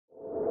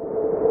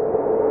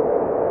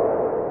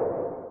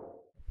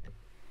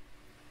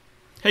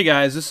Hey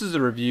guys, this is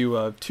a review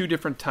of two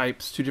different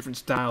two different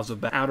styles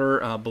of outer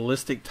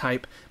ballistic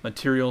type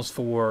materials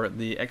for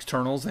the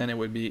externals, and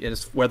it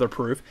is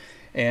weatherproof.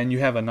 And you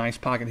have a nice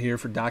pocket here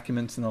for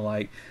documents and the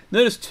like.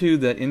 Notice too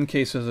that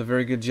Incase does a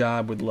very good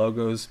job with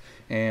logos,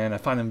 and I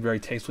find them very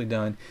tastefully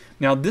done.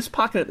 Now this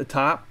pocket at the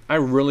top, I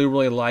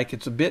really like.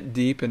 It's a bit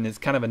deep and it's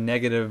kind of a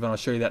negative, and I'll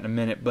show you that in a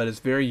minute, but it's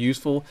very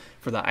useful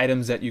for the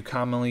items that you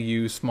commonly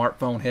use,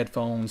 smartphone,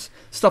 headphones,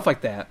 stuff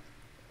like that.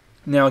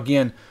 Now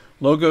again,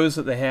 logos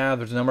that they have,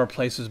 there's a number of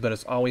places, but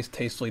it's always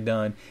tastefully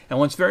done. And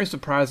what's very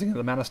surprising is the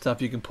amount of stuff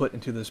you can put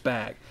into this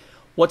bag.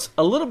 What's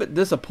a little bit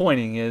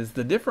disappointing is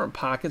the different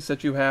pockets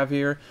that you have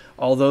here,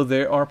 although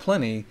there are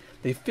plenty,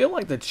 they feel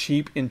like the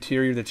cheap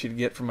interior that you'd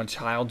get from a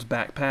child's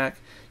backpack.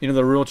 You know,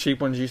 the real cheap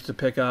ones you used to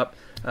pick up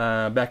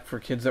back for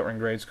kids that were in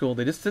grade school.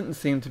 They just didn't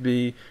seem to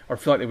be, or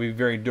feel like they'd be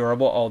very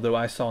durable, although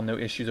I saw no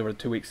issues over the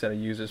 2 weeks that I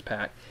used this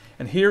pack.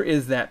 And here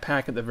is that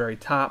pack at the very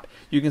top.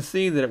 You can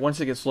see that once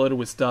it gets loaded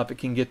with stuff, it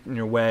can get in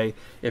your way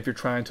if you're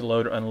trying to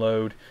load or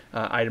unload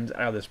items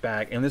out of this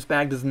bag. And this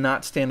bag does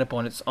not stand up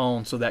on its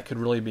own, so that could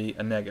really be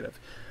a negative.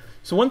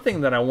 So one thing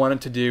that I wanted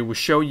to do was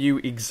show you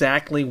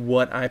exactly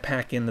what I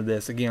pack into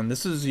this. Again,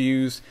 this is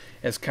used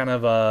as kind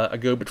of a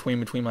go-between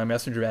between my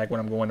messenger bag when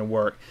I'm going to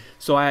work.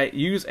 So I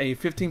use a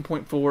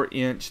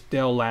 15.4-inch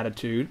Dell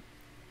Latitude.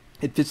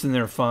 It fits in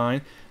there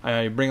fine.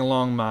 I bring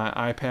along my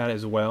iPad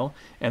as well,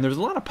 and there's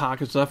a lot of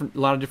pockets, a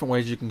lot of different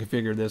ways you can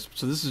configure this.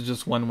 So this is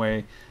just one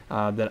way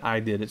that I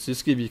did it. So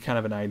just to give you kind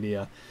of an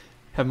idea.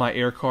 Have my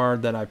air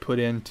card that I put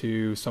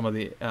into some of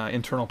the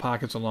internal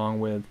pockets along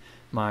with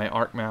my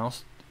ARC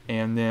mouse,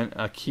 and then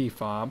a key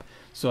fob.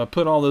 So I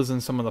put all those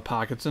in some of the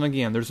pockets, and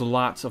again, there's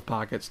lots of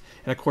pockets.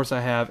 And of course, I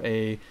have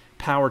a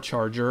power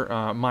charger,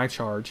 my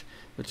charge,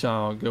 which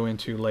I'll go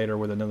into later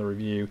with another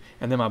review,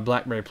 and then my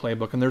BlackBerry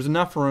Playbook. And there's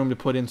enough room to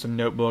put in some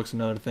notebooks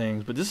and other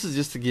things, but this is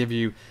just to give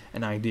you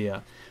an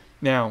idea.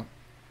 Now,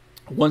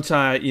 once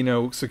I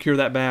secure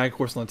that bag, of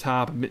course on the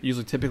top, I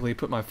usually typically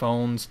put my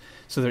phones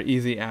so they're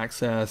easy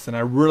access, and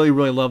I really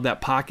love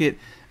that pocket,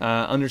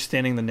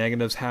 understanding the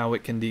negatives, how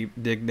it can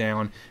dig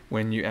down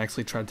when you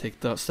actually try to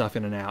take the stuff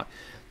in and out.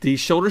 The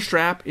shoulder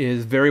strap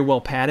is very well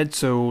padded,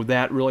 so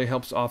that really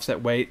helps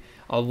offset weight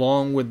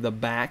along with the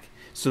back,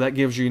 so that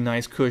gives you a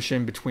nice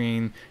cushion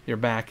between your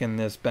back and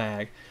this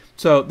bag.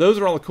 So those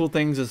are all the cool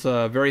things. It's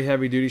a very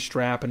heavy duty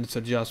strap and it's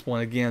adjustable,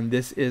 and again,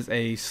 this is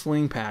a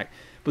sling pack.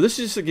 But this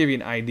is just to give you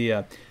an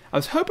idea. I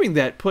was hoping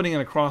that putting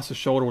it across the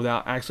shoulder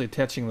without actually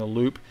touching the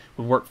loop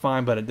would work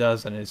fine, but it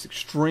doesn't. It's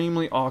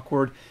extremely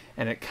awkward,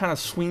 and it kind of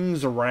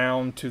swings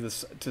around to the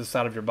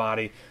side of your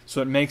body,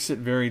 so it makes it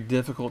very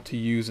difficult to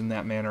use in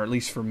that manner, at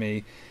least for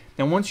me.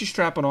 Now once you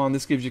strap it on,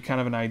 this gives you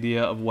kind of an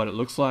idea of what it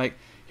looks like.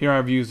 Here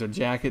I've used a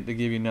jacket to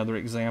give you another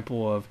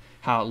example of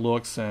how it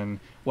looks and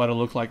what it'll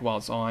look like while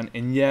it's on.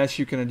 And yes,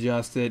 you can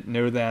adjust it.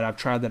 Know that I've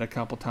tried that a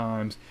couple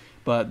times,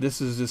 but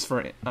this is just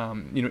for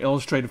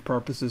illustrative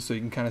purposes, so you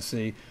can kind of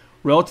see.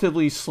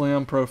 Relatively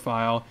slim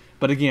profile,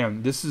 but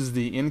again, this is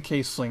the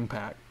Incase Sling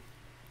pack.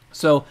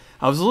 So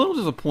I was a little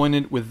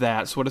disappointed with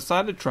that, so I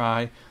decided to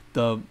try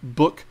the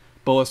Booq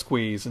Boa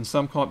squeeze, and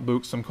some call it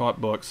Booq, some call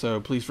it Book, so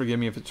please forgive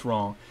me if it's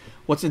wrong.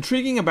 What's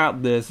intriguing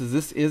about this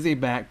is a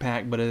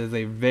backpack, but it is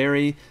a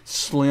very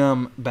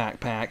slim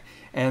backpack,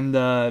 and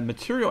the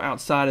material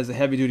outside is a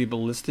heavy-duty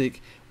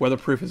ballistic,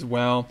 weatherproof as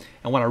well.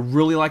 And what I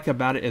really like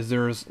about it is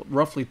there's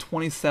roughly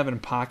 27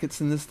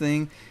 pockets in this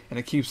thing, and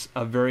it keeps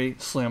a very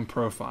slim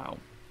profile.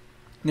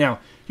 Now,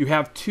 you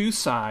have two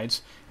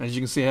sides, and as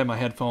you can see I have my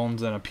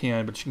headphones and a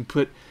pen, but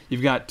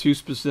you've got two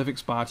specific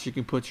spots you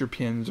can put your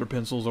pens or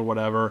pencils or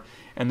whatever,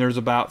 and there's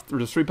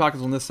 3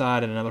 pockets on this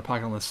side and another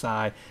pocket on this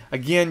side.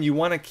 Again, you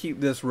want to keep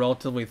this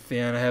relatively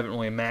thin. I haven't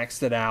really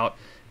maxed it out,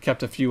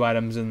 kept a few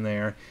items in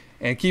there.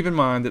 And keep in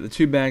mind that the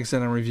two bags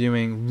that I'm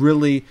reviewing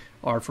really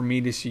are for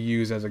me to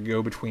use as a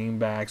go-between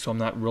bag, so I'm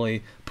not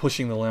really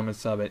pushing the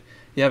limits of it.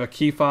 You have a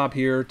key fob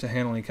here to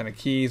handle any kind of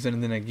keys,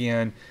 and then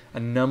again, a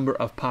number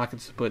of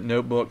pockets to put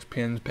notebooks,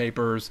 pens,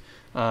 papers,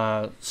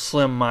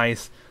 slim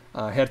mice,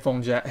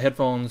 headphones,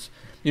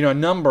 a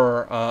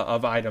number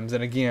of items.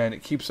 And again,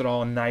 it keeps it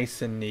all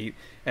nice and neat.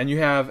 And you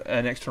have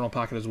an external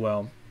pocket as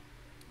well.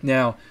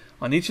 Now,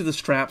 on each of the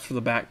straps for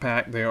the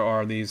backpack, there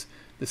are this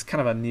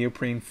kind of a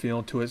neoprene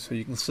feel to it, so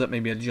you can slip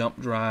maybe a jump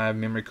drive,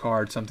 memory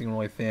card, something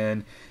really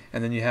thin,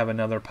 and then you have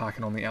another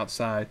pocket on the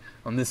outside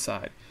on this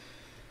side.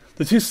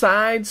 The two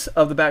sides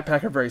of the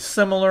backpack are very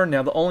similar.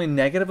 Now the only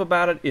negative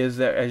about it is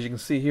that, as you can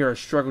see here, I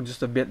struggle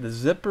just a bit. The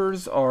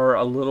zippers are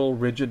a little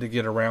rigid to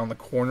get around the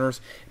corners,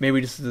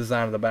 maybe just the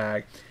design of the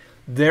bag.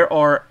 There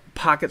are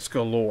pockets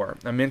galore.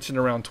 I mentioned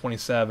around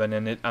 27,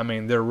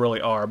 and there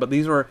really are, but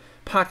these are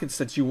pockets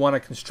that you want to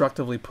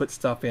constructively put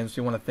stuff in, so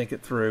you want to think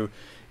it through.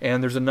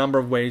 And there's a number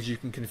of ways you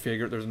can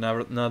configure it. There's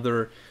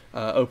another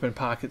open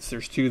pockets.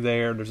 There's two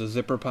there. There's a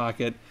zipper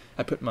pocket.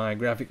 I put my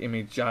graphic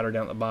image jotter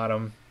down at the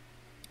bottom.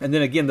 And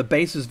then again, the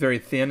base is very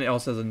thin. It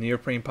also has a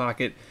neoprene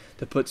pocket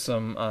to put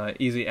some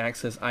easy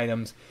access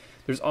items.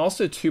 There's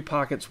also two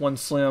pockets, one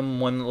slim,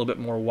 one a little bit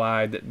more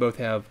wide, that both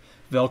have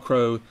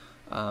Velcro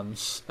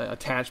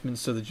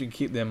attachments so that you can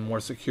keep them more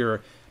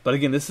secure. But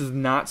again, this is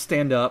not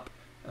stand up.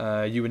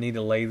 You would need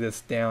to lay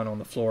this down on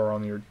the floor or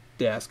on your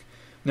desk.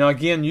 Now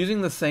again,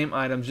 using the same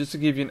items just to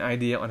give you an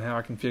idea on how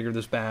I configure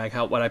this bag,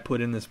 what I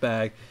put in this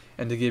bag,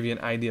 and to give you an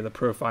idea of the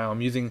profile.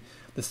 I'm using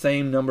the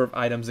same number of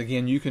items.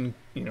 Again, you can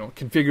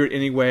configure it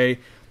any way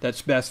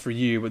that's best for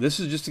you, but this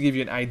is just to give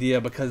you an idea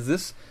because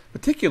this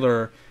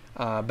particular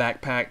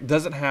backpack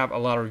doesn't have a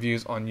lot of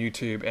reviews on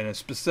YouTube, and it's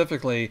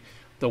specifically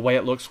the way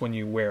it looks when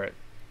you wear it.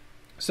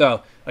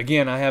 So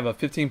again, I have a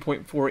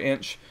 15.4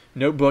 inch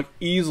notebook,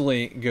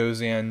 easily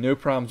goes in, no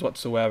problems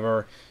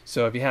whatsoever.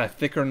 So if you had a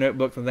thicker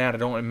notebook than that, I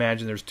don't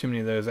imagine there's too many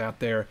of those out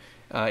there,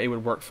 it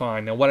would work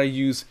fine. Now what I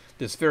use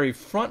this very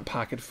front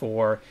pocket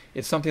for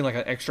is something like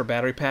an extra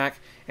battery pack,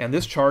 and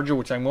this charger,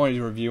 which I'm going to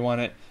do a review on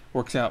it,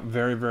 works out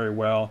very, very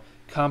well.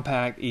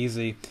 Compact,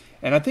 easy,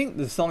 and I think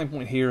the selling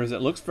point here is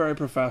it looks very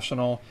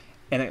professional,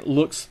 and it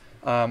looks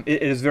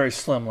it is very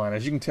slimline.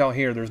 As you can tell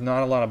here, there's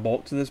not a lot of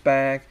bulk to this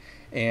bag.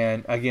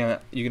 And again,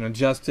 you can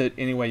adjust it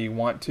any way you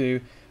want to,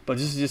 but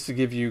this is just to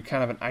give you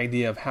kind of an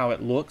idea of how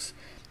it looks.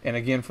 And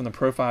again, from the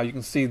profile, you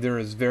can see there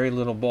is very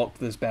little bulk to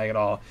this bag at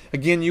all.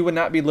 Again, you would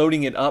not be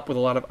loading it up with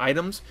a lot of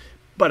items,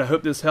 but I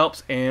hope this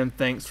helps, and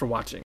thanks for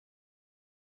watching.